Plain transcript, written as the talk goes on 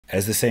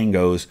As the saying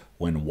goes,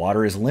 when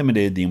water is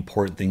limited, the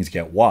important things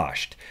get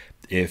washed.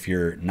 If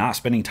you're not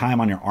spending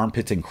time on your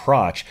armpits and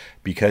crotch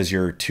because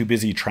you're too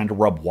busy trying to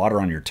rub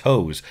water on your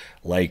toes,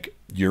 like,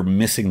 you're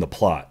missing the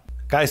plot.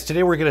 Guys,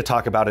 today we're going to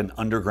talk about an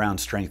underground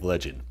strength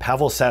legend.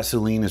 Pavel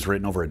Tsatsouline has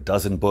written over a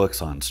dozen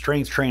books on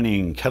strength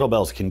training,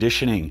 kettlebells,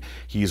 conditioning.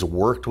 He's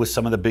worked with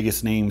some of the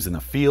biggest names in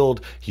the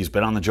field. He's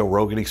been on the Joe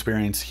Rogan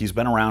Experience. He's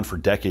been around for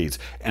decades.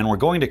 And we're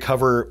going to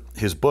cover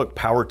his book,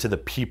 Power to the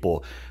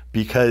People,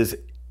 because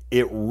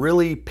it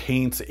really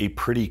paints a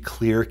pretty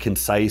clear,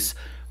 concise,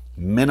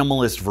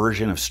 minimalist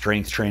version of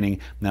strength training.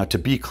 Now, to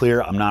be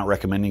clear, I'm not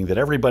recommending that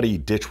everybody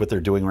ditch what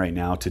they're doing right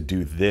now to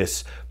do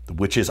this,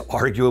 which is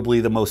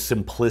arguably the most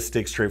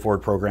simplistic,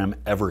 straightforward program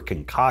ever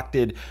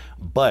concocted.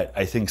 But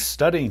I think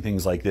studying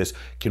things like this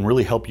can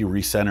really help you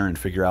recenter and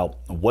figure out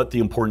what the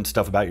important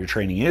stuff about your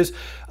training is,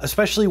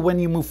 especially when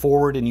you move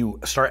forward and you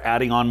start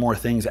adding on more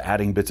things,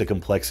 adding bits of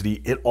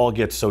complexity. It all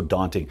gets so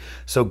daunting.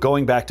 So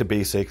going back to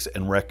basics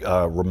and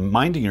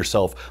reminding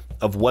yourself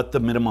of what the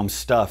minimum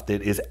stuff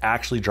that is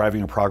actually driving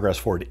your progress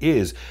forward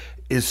is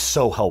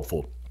so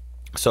helpful.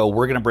 So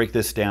we're going to break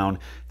this down.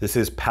 This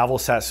is Pavel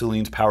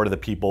Tsatsouline's Power to the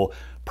People,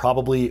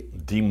 probably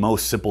the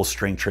most simple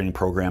strength training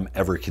program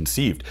ever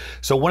conceived.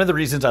 So one of the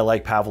reasons I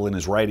like Pavel in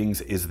his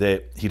writings is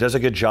that he does a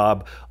good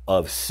job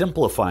of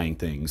simplifying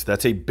things.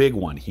 That's a big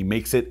one. He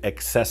makes it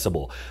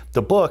accessible.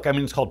 The book, I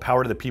mean, it's called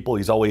Power to the People.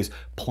 He's always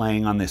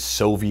playing on this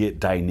Soviet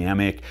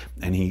dynamic,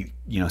 and he,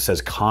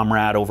 says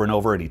comrade over and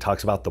over, and he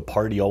talks about the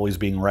party always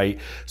being right.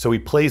 So he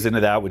plays into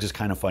that, which is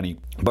kind of funny.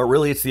 But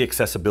really, it's the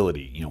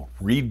accessibility,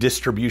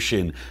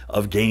 redistribution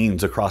of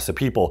gains across the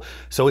people.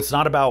 So it's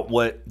not about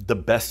what the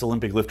best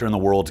Olympic lifter in the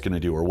world is going to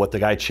do, or what the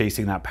guy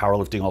chasing that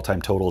powerlifting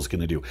all-time total is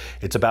going to do.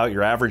 It's about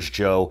your average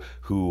Joe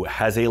who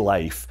has a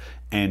life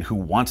and who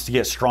wants to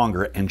get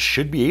stronger and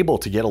should be able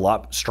to get a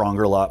lot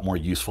stronger, a lot more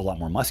useful, a lot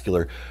more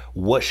muscular.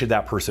 What should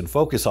that person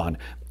focus on?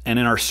 And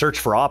in our search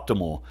for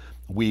optimal,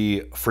 we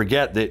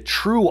forget that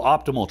true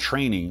optimal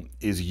training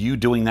is you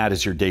doing that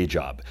as your day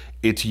job.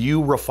 It's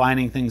you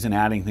refining things and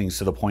adding things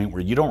to the point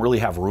where you don't really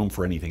have room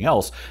for anything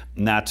else.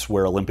 And that's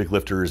where Olympic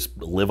lifters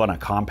live on a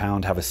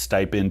compound, have a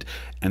stipend,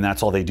 and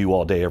that's all they do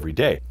all day, every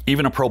day.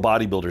 Even a pro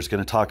bodybuilder is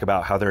going to talk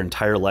about how their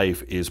entire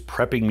life is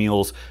prepping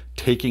meals,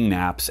 taking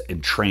naps,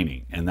 and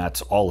training, and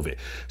that's all of it.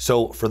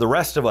 So for the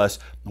rest of us,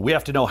 we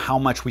have to know how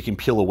much we can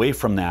peel away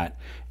from that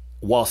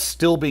while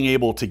still being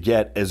able to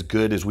get as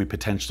good as we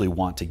potentially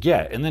want to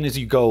get. And then as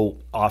you go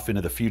off into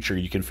the future,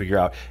 you can figure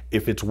out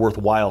if it's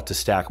worthwhile to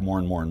stack more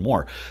and more and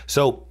more.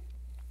 So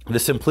the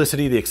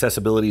simplicity, the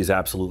accessibility is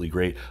absolutely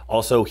great.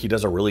 Also, he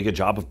does a really good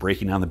job of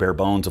breaking down the bare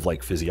bones of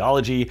like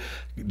physiology,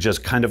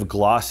 just kind of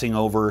glossing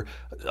over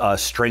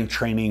strength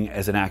training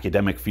as an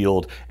academic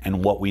field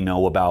and what we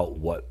know about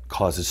what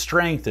causes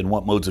strength and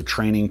what modes of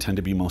training tend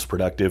to be most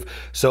productive.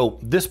 So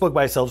this book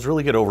by itself is a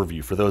really good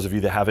overview for those of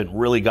you that haven't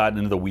really gotten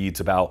into the weeds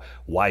about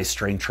why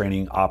strength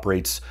training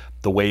operates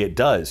the way it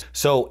does.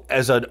 So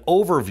as an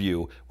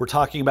overview, we're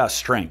talking about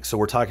strength. So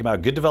we're talking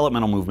about good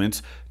developmental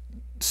movements,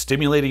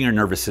 stimulating your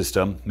nervous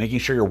system, making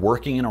sure you're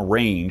working in a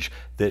range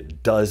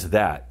that does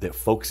that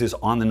focuses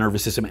on the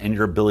nervous system and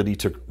your ability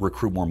to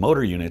recruit more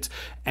motor units,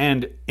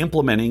 and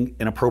implementing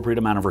an appropriate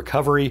amount of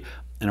recovery,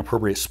 an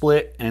appropriate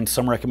split, and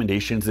some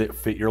recommendations that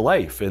fit your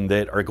life and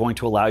that are going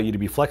to allow you to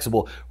be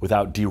flexible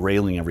without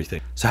derailing everything.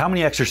 So how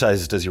many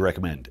exercises does he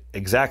recommend?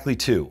 Exactly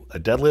 2, a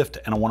deadlift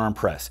and a one-arm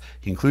press.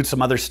 He includes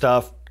some other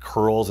stuff,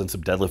 curls and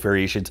some deadlift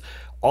variations.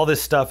 All this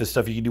stuff is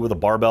stuff you can do with a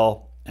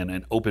barbell and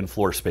an open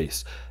floor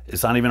space.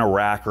 It's not even a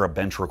rack or a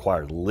bench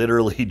required,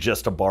 literally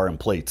just a bar and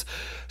plates.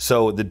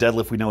 So the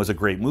deadlift we know is a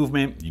great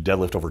movement. You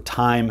deadlift over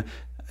time,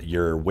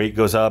 your weight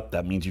goes up.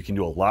 That means you can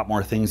do a lot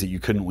more things that you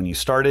couldn't when you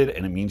started,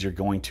 and it means you're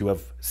going to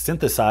have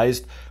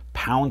synthesized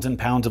pounds and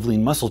pounds of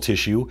lean muscle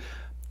tissue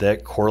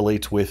that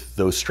correlates with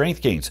those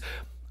strength gains.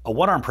 A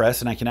one-arm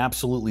press, and I can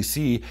absolutely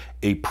see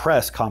a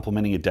press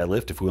complementing a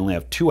deadlift if we only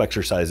have 2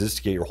 exercises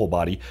to get your whole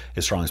body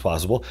as strong as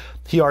possible.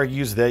 He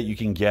argues that you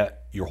can get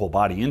your whole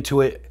body into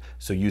it,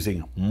 so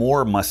using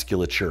more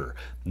musculature,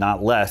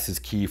 not less, is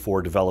key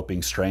for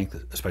developing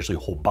strength, especially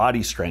whole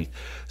body strength.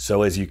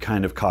 So as you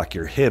kind of cock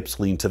your hips,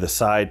 lean to the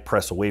side,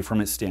 press away from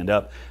it, stand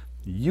up,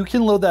 you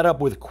can load that up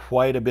with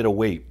quite a bit of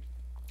weight.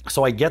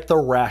 So I get the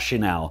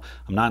rationale.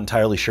 I'm not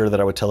entirely sure that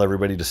I would tell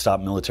everybody to stop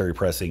military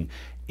pressing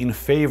in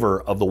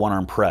favor of the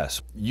one-arm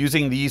press.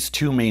 Using these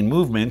 2 main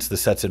movements, the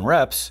sets and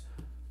reps,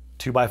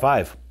 2 by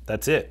 5,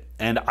 that's it.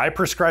 And I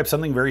prescribe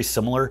something very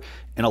similar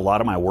in a lot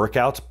of my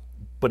workouts,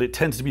 but it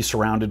tends to be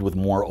surrounded with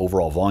more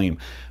overall volume.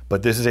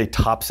 But this is a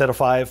top set of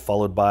 5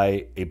 followed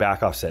by a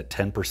back off set,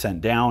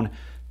 10% down,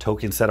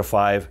 token set of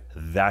 5.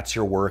 That's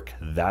your work.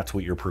 That's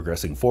what you're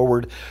progressing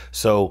forward.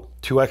 So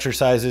 2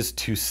 exercises,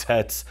 2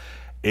 sets.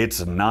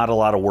 It's not a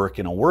lot of work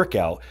in a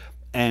workout.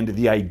 And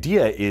the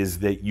idea is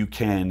that you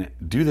can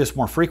do this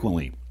more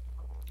frequently.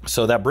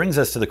 So that brings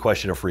us to the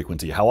question of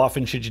frequency. How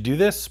often should you do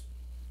this?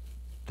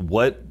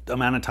 what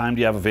amount of time do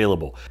you have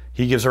available?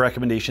 He gives a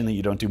recommendation that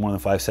you don't do more than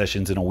 5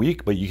 sessions in a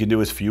week, but you can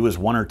do as few as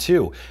 1 or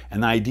 2.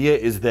 And the idea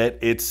is that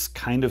it's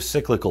kind of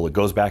cyclical. It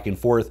goes back and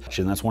forth.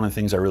 And that's one of the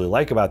things I really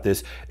like about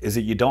this, is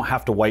that you don't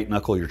have to white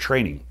knuckle your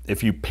training.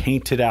 If you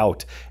painted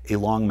out a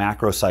long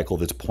macro cycle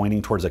that's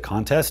pointing towards a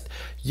contest,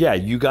 yeah,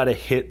 you got to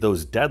hit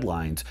those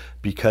deadlines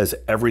because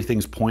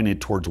everything's pointed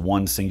towards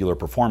one singular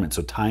performance.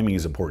 So timing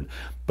is important.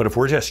 But if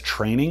we're just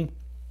training,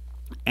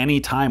 any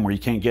time where you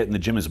can't get in the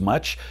gym as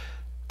much,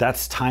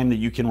 that's time that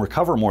you can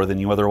recover more than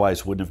you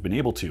otherwise wouldn't have been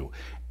able to.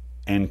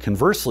 And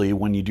conversely,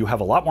 when you do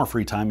have a lot more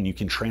free time and you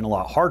can train a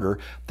lot harder,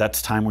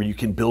 that's time where you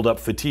can build up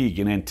fatigue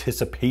in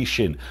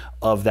anticipation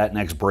of that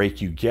next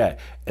break you get.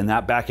 And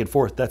that back and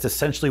forth, that's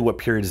essentially what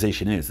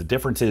periodization is. The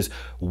difference is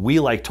we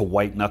like to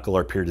white knuckle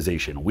our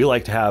periodization. We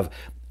like to have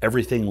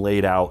everything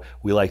laid out.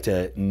 We like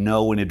to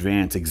know in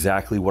advance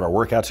exactly what our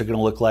workouts are going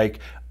to look like.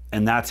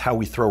 And that's how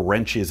we throw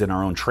wrenches in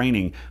our own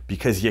training,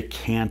 because you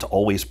can't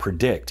always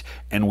predict.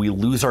 And we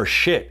lose our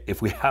shit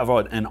if we have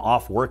an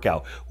off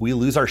workout. We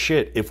lose our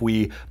shit if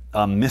we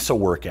miss a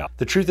workout.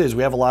 The truth is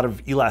we have a lot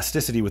of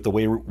elasticity with the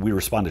way we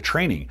respond to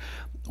training.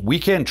 We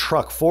can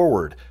truck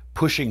forward,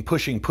 pushing,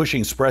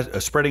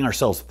 spreading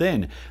ourselves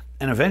thin.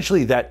 And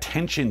eventually that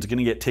tension is going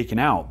to get taken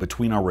out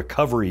between our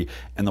recovery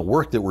and the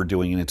work that we're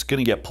doing, and it's going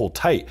to get pulled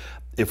tight.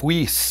 If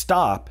we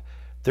stop,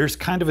 there's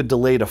kind of a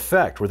delayed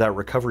effect where that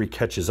recovery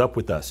catches up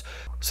with us.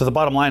 So the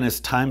bottom line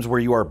is, times where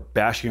you are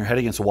bashing your head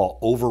against a wall,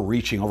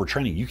 overreaching,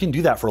 overtraining, you can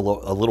do that for a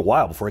little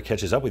while before it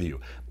catches up with you.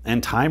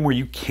 And time where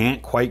you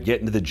can't quite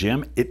get into the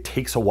gym, it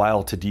takes a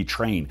while to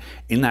detrain.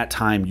 In that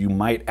time, you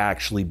might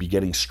actually be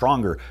getting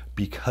stronger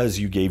because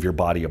you gave your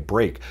body a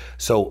break.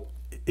 So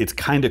it's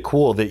kind of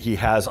cool that he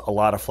has a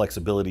lot of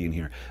flexibility in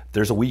here. If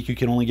there's a week you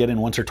can only get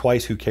in once or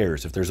twice, who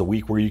cares? If there's a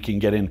week where you can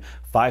get in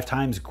 5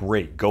 times,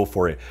 great, go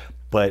for it.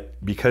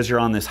 But because you're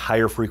on this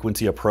higher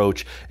frequency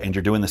approach and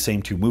you're doing the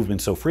same 2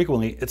 movements so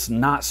frequently, it's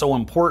not so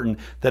important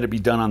that it be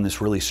done on this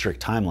really strict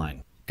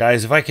timeline.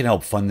 Guys, if I can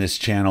help fund this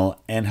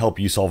channel and help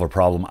you solve a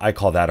problem, I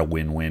call that a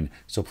win-win.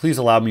 So please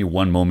allow me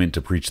one moment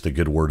to preach the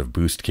good word of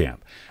Boost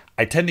Camp.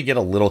 I tend to get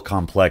a little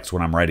complex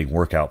when I'm writing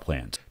workout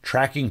plans.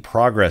 Tracking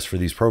progress for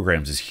these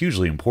programs is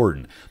hugely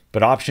important,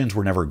 but options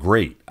were never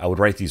great. I would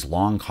write these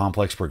long,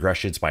 complex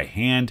progressions by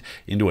hand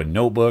into a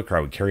notebook, or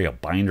I would carry a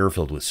binder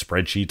filled with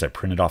spreadsheets I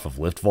printed off of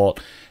LiftVault.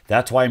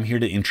 That's why I'm here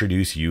to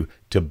introduce you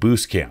to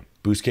Boost Camp.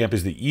 Boost Camp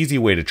is the easy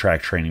way to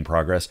track training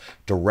progress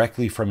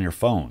directly from your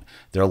phone.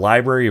 Their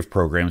library of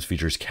programs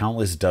features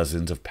countless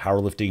dozens of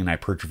powerlifting and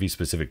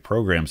hypertrophy-specific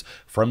programs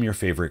from your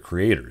favorite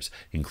creators,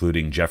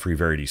 including Jeffrey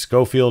Verity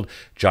Schofield,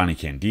 Johnny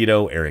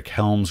Candido, Eric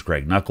Helms,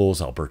 Greg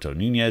Nuckols, Alberto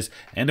Nunez,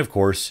 and of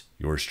course,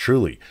 yours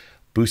truly.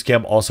 Boost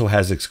Camp also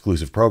has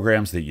exclusive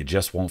programs that you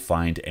just won't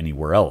find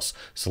anywhere else.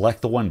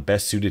 Select the one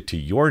best suited to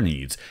your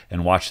needs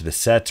and watch the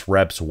sets,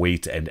 reps,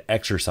 weights, and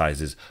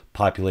exercises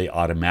populate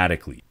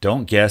automatically.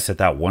 Don't guess at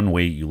that one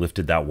weight you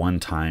lifted that one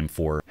time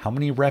for how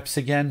many reps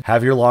again?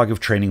 Have your log of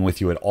training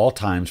with you at all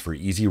times for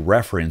easy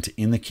reference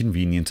in the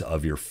convenience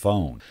of your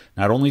phone.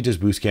 Not only does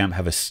Boost Camp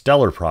have a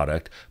stellar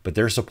product, but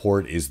their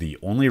support is the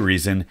only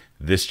reason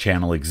this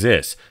channel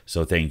exists.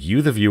 So thank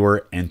you, the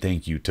viewer, and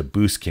thank you to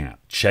Boost Camp.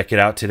 Check it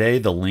out today.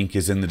 The link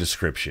is in the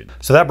description.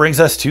 So that brings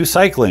us to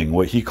cycling,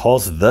 what he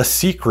calls the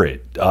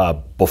secret.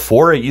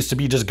 Before, it used to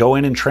be just go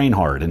in and train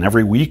hard, and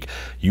every week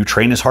you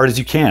train as hard as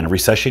you can. Every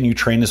session you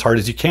train as hard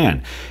as you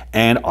can.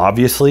 And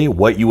obviously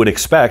what you would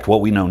expect, what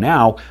we know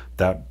now,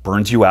 that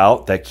burns you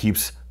out, that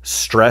keeps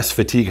stress,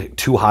 fatigue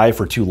too high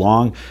for too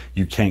long.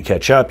 You can't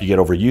catch up, you get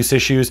overuse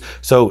issues.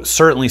 So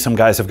certainly some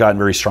guys have gotten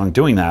very strong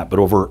doing that, but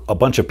over a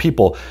bunch of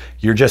people,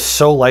 you're just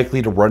so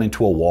likely to run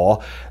into a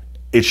wall.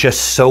 It's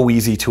just so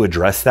easy to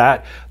address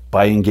that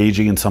by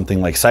engaging in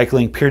something like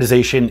cycling.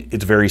 Periodization,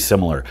 it's very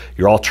similar.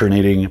 You're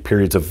alternating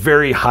periods of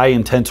very high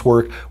intense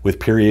work with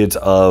periods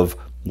of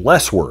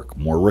less work,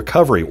 more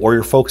recovery, or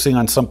you're focusing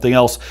on something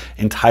else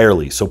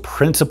entirely. So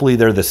principally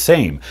they're the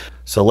same.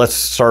 So let's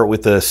start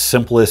with the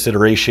simplest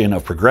iteration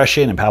of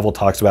progression, and Pavel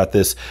talks about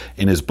this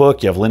in his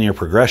book. You have linear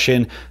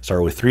progression,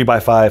 start with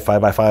 3x5,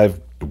 5x5,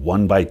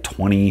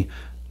 1x20,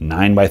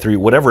 9x3,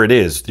 whatever it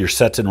is, your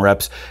sets and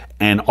reps.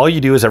 And all you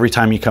do is every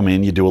time you come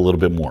in, you do a little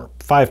bit more.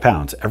 5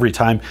 pounds every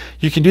time.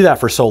 You can do that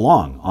for so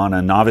long. On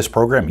a novice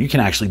program, you can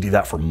actually do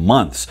that for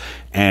months.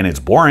 And it's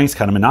boring, it's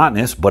kind of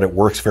monotonous, but it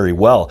works very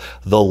well.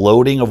 The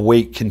loading of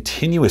weight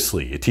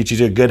continuously, it teaches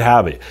you a good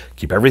habit.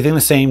 Keep everything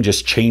the same,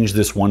 just change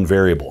this one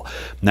variable.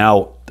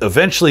 Now,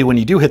 eventually when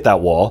you do hit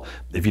that wall,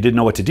 if you didn't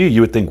know what to do,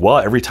 you would think, well,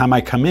 every time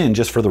I come in,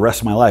 just for the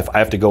rest of my life, I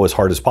have to go as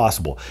hard as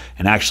possible.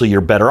 And actually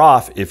you're better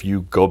off if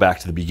you go back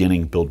to the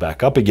beginning, build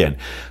back up again.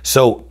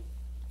 So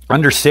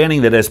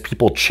understanding that as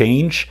people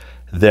change,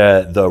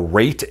 the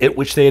rate at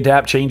which they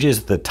adapt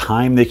changes, the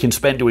time they can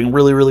spend doing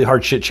really, really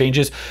hard shit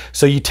changes.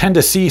 So you tend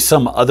to see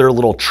some other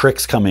little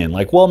tricks come in,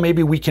 like, well,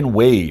 maybe we can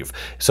waive.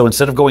 So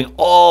instead of going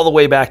all the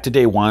way back to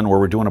day one where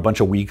we're doing a bunch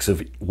of weeks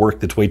of work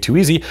that's way too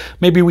easy,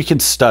 maybe we can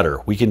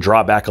stutter. We can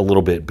drop back a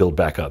little bit, build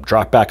back up,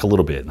 drop back a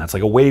little bit. And that's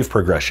like a wave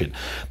progression.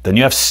 Then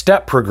you have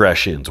step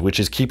progressions, which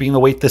is keeping the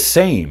weight the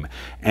same.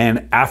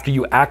 And after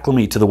you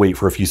acclimate to the weight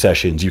for a few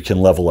sessions, you can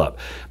level up.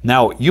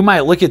 Now, you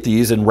might look at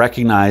these and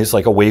recognize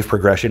like a wave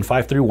progression.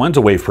 5-3-1's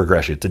a wave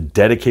progression. It's a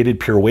dedicated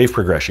pure wave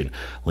progression.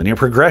 Linear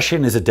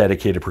progression is a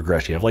dedicated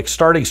progression. You have like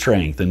starting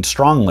strength and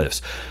strong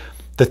lifts.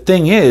 The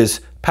thing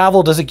is,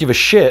 Pavel doesn't give a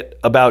shit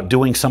about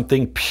doing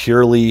something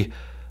purely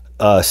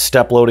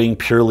step loading,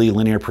 purely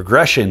linear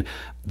progression.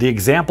 The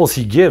examples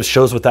he gives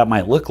shows what that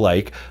might look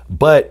like,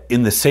 but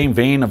in the same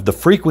vein of the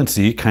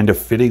frequency, kind of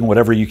fitting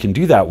whatever you can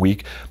do that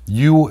week,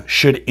 you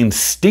should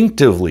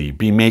instinctively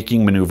be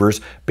making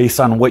maneuvers based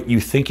on what you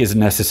think is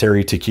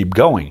necessary to keep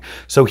going.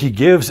 So he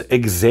gives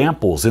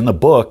examples in the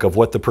book of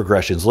what the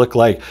progressions look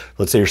like.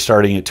 Let's say you're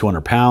starting at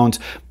 200 pounds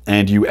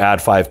and you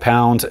add 5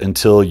 pounds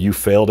until you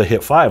fail to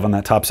hit 5 on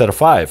that top set of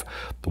 5.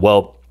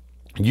 Well,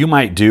 you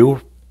might do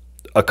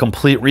a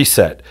complete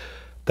reset.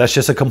 That's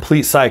just a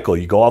complete cycle.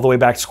 You go all the way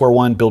back to square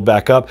one, build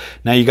back up.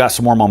 Now you got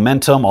some more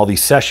momentum, all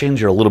these sessions,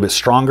 you're a little bit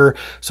stronger.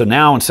 So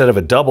now instead of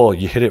a double,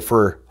 you hit it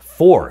for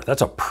 4.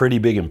 That's a pretty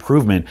big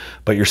improvement,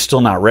 but you're still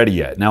not ready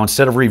yet. Now,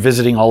 instead of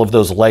revisiting all of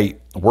those light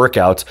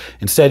workouts,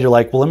 instead you're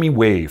like, well, let me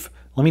wave.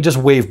 Let me just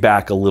wave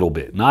back a little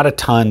bit, not a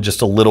ton,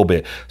 just a little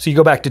bit. So you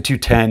go back to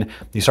 210,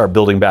 you start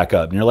building back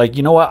up and you're like,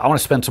 you know what? I want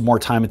to spend some more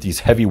time at these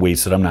heavy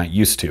weights that I'm not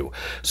used to.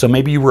 So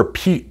maybe you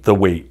repeat the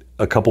weight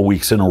a couple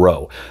weeks in a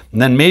row.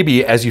 And then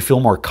maybe as you feel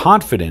more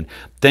confident,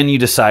 then you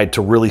decide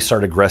to really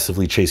start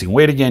aggressively chasing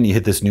weight again. You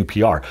hit this new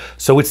PR.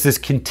 So it's this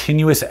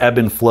continuous ebb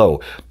and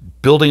flow,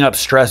 building up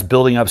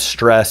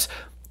stress,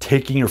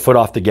 taking your foot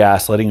off the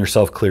gas, letting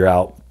yourself clear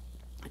out.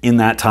 In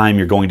that time,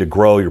 you're going to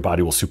grow, your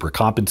body will super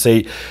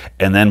compensate.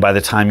 And then by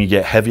the time you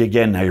get heavy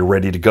again, now you're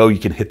ready to go, you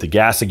can hit the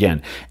gas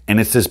again. And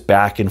it's this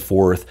back and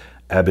forth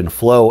ebb and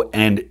flow.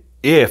 And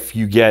if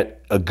you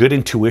get a good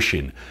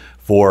intuition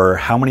for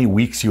how many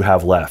weeks you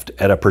have left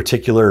at a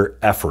particular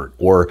effort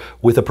or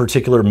with a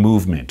particular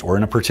movement or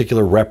in a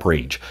particular rep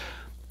range,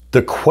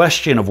 the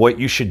question of what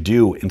you should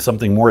do in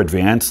something more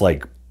advanced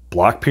like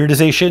block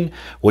periodization,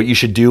 what you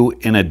should do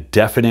in a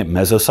definite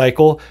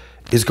mesocycle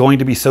is going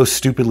to be so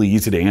stupidly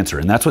easy to answer.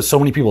 And that's what so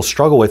many people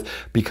struggle with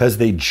because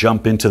they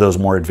jump into those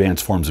more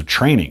advanced forms of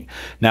training.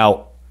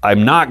 Now,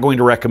 I'm not going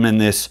to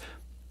recommend this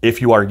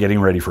if you are getting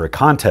ready for a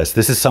contest.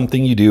 This is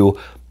something you do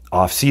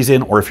off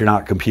season, or if you're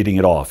not competing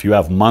at all. If you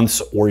have months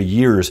or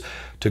years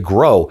to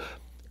grow,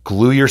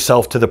 glue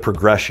yourself to the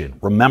progression.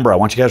 Remember, I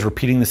want you guys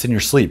repeating this in your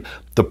sleep.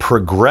 The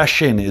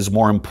progression is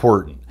more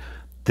important.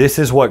 This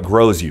is what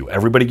grows you.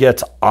 Everybody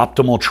gets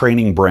optimal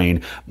training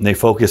brain and they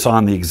focus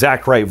on the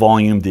exact right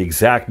volume, the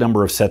exact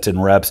number of sets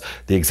and reps,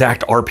 the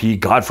exact RP.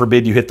 God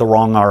forbid you hit the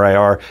wrong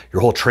RIR,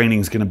 your whole training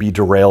is going to be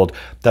derailed.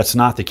 That's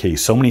not the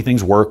case. So many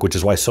things work, which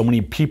is why so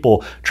many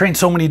people train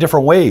so many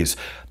different ways.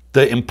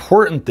 The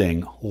important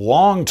thing,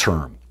 long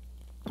term,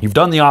 you've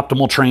done the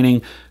optimal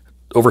training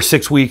over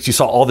 6 weeks, you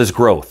saw all this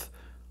growth.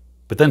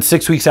 But then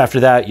 6 weeks after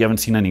that, you haven't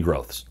seen any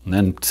growths. And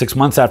then 6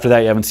 months after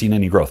that, you haven't seen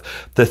any growth.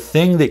 The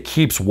thing that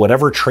keeps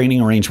whatever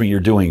training arrangement you're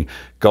doing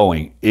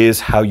going is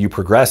how you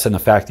progress and the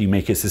fact that you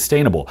make it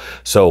sustainable.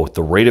 So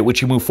the rate at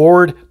which you move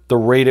forward, the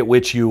rate at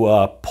which you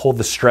pull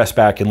the stress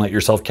back and let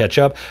yourself catch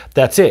up,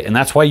 that's it. And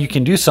that's why you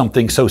can do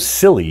something so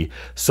silly,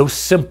 so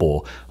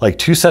simple, like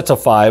 2 sets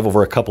of 5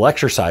 over a couple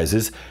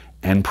exercises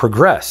and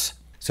progress.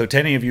 So to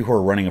any of you who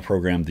are running a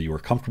program that you are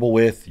comfortable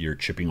with, you're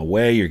chipping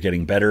away, you're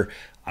getting better,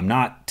 I'm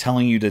not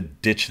telling you to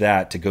ditch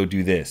that to go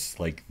do this.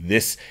 Like,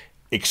 this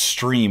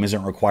extreme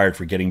isn't required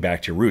for getting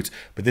back to your roots,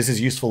 but this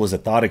is useful as a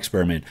thought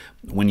experiment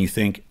when you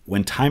think,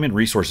 when time and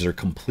resources are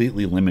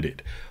completely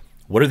limited,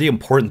 what are the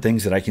important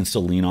things that I can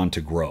still lean on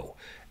to grow?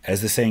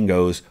 As the saying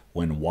goes,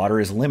 when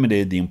water is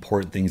limited, the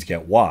important things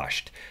get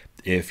washed.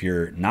 If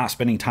you're not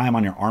spending time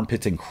on your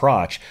armpits and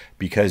crotch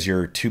because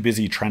you're too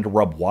busy trying to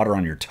rub water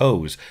on your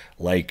toes,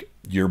 like,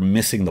 you're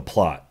missing the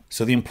plot.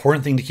 So the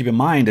important thing to keep in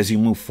mind as you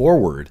move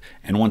forward,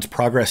 and once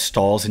progress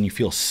stalls and you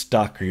feel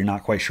stuck or you're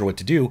not quite sure what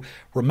to do,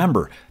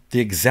 remember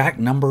the exact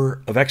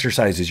number of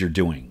exercises you're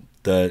doing,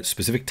 the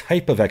specific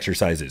type of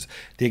exercises,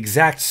 the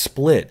exact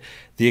split,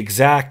 the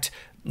exact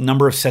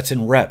number of sets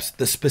and reps,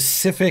 the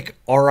specific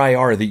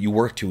RIR that you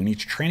work to in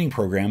each training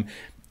program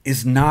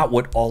is not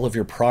what all of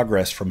your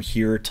progress from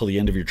here till the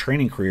end of your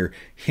training career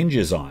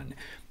hinges on.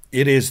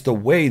 It is the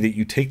way that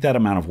you take that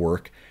amount of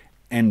work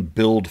and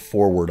build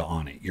forward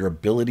on it. Your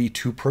ability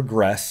to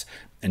progress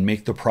and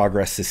make the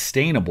progress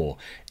sustainable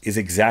is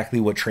exactly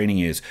what training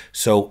is.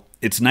 So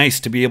it's nice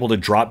to be able to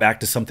drop back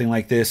to something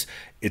like this.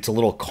 It's a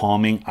little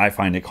calming. I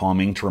find it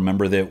calming to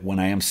remember that when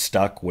I am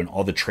stuck, when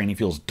all the training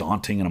feels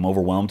daunting and I'm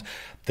overwhelmed,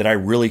 that I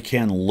really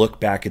can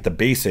look back at the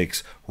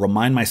basics,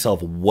 remind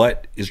myself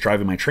what is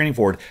driving my training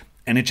forward,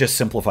 and it just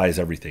simplifies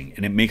everything.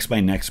 And it makes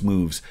my next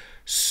moves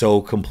so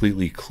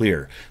completely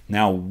clear.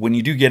 Now, when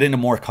you do get into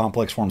more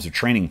complex forms of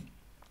training,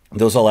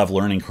 those all have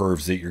learning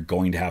curves that you're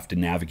going to have to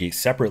navigate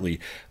separately.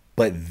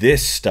 But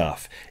this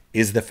stuff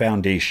is the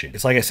foundation.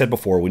 It's like I said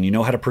before, when you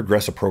know how to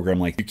progress a program,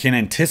 like you can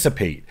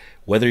anticipate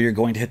whether you're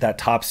going to hit that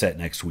top set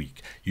next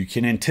week. You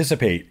can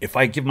anticipate, if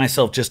I give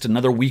myself just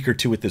another week or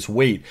two with this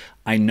weight,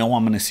 I know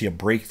I'm going to see a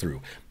breakthrough.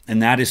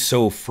 And that is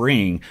so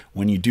freeing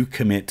when you do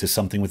commit to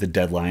something with a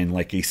deadline,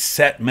 like a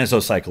set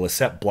mesocycle, a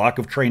set block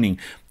of training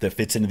that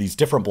fits into these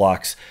different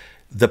blocks.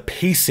 The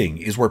pacing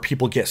is where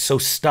people get so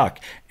stuck,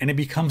 and it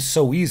becomes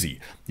so easy.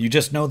 You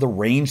just know the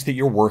range that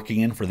you're working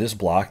in for this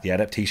block, the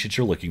adaptations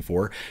you're looking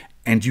for,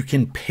 and you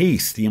can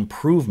pace the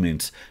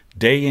improvements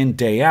day in,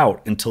 day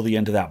out until the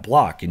end of that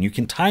block. And you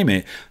can time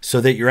it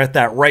so that you're at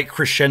that right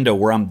crescendo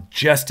where I'm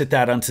just at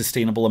that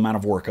unsustainable amount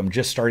of work. I'm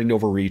just starting to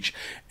overreach,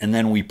 and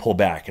then we pull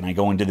back and I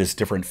go into this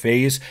different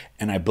phase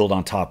and I build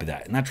on top of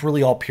that. And that's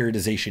really all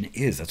periodization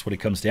is. That's what it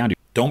comes down to.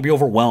 Don't be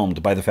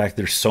overwhelmed by the fact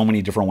that there's so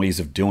many different ways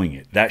of doing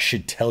it. That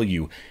should tell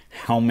you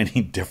how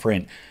many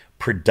different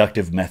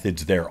productive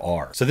methods there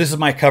are. So this is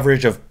my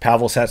coverage of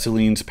Pavel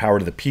Tsatsoulin's Power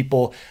to the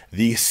People,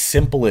 the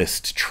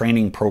simplest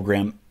training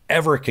program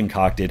ever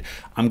concocted.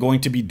 I'm going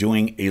to be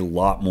doing a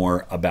lot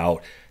more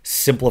about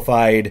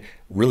simplified,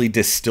 really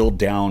distilled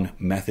down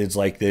methods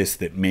like this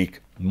that make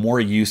more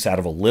use out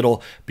of a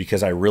little,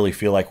 because I really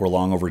feel like we're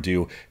long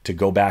overdue to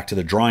go back to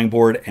the drawing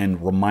board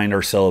and remind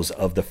ourselves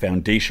of the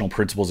foundational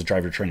principles that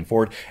drive your training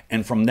forward.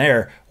 And from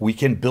there, we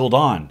can build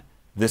on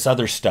this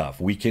other stuff.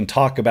 We can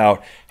talk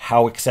about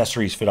how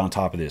accessories fit on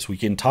top of this. We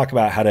can talk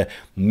about how to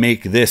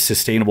make this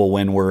sustainable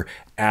when we're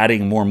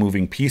adding more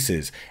moving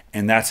pieces.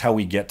 And that's how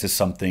we get to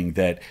something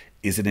that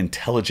is an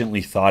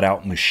intelligently thought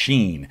out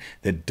machine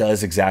that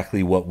does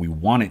exactly what we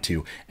want it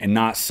to, and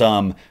not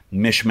some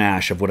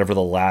mishmash of whatever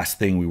the last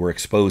thing we were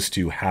exposed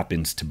to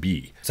happens to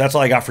be. So that's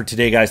all I got for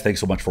today, guys.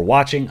 Thanks so much for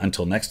watching.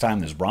 Until next time,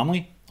 this is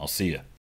Bromley. I'll see you.